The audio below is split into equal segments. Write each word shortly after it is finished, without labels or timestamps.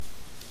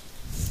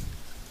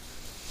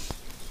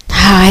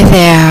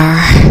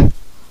there.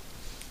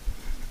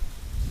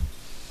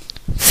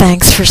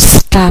 Thanks for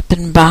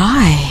stopping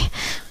by.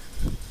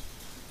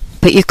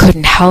 But you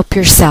couldn't help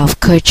yourself,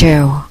 could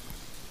you?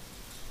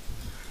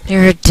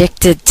 You're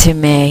addicted to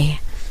me.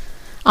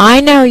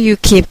 I know you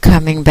keep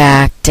coming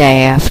back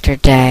day after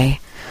day,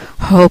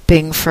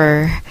 hoping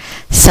for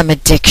some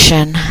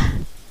addiction,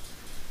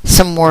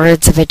 some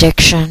words of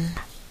addiction.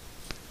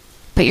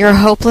 But you're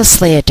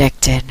hopelessly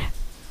addicted.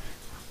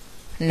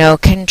 No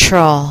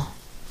control.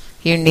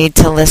 You need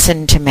to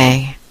listen to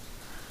me.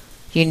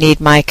 You need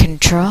my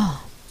control.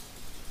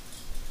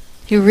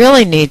 You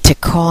really need to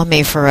call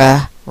me for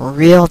a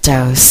real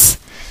dose.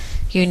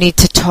 You need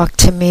to talk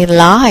to me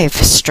live,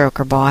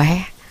 stroker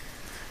boy.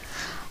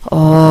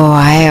 Oh,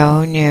 I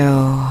own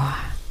you.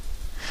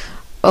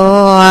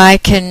 Oh, I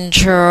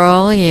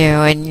control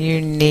you, and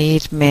you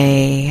need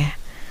me.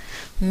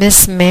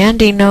 Ms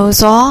Mandy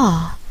knows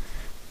all.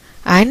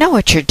 I know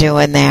what you're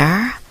doing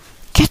there.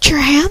 Get your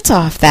hands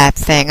off that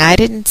thing. I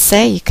didn't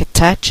say you could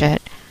touch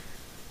it.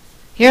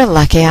 You're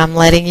lucky I'm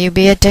letting you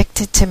be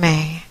addicted to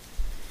me.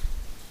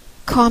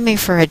 Call me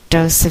for a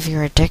dose of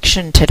your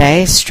addiction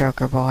today,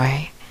 stroker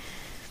boy.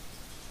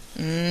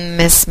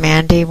 Ms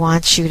Mandy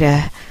wants you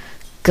to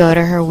go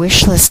to her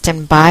wish list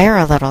and buy her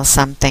a little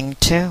something,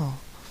 too.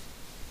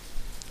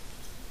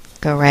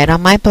 Go right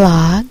on my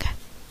blog.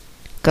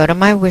 Go to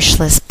my wish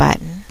list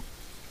button.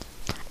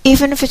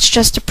 Even if it's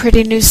just a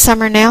pretty new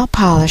summer nail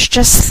polish,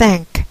 just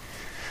think,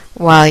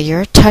 while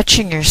you're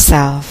touching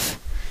yourself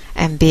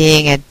and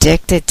being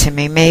addicted to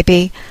me,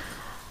 maybe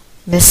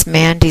Miss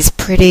Mandy's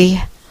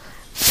pretty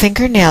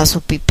fingernails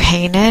will be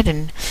painted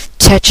and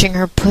touching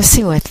her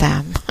pussy with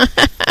them.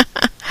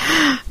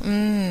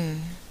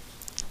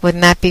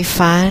 Wouldn't that be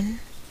fun?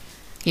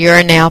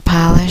 Your nail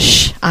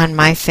polish on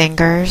my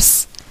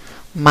fingers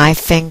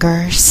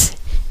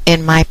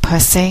in my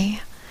pussy,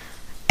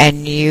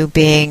 and you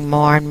being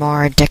more and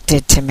more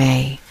addicted to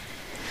me.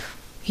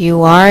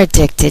 You are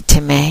addicted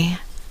to me,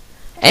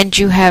 and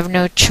you have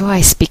no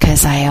choice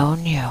because I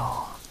own you.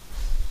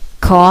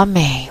 Call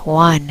me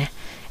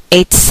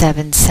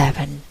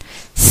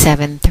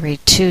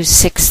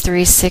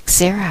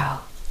 1-877-732-6360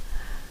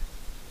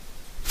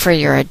 for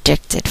your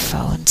addicted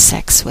phone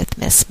sex with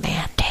Ms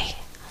Mandy.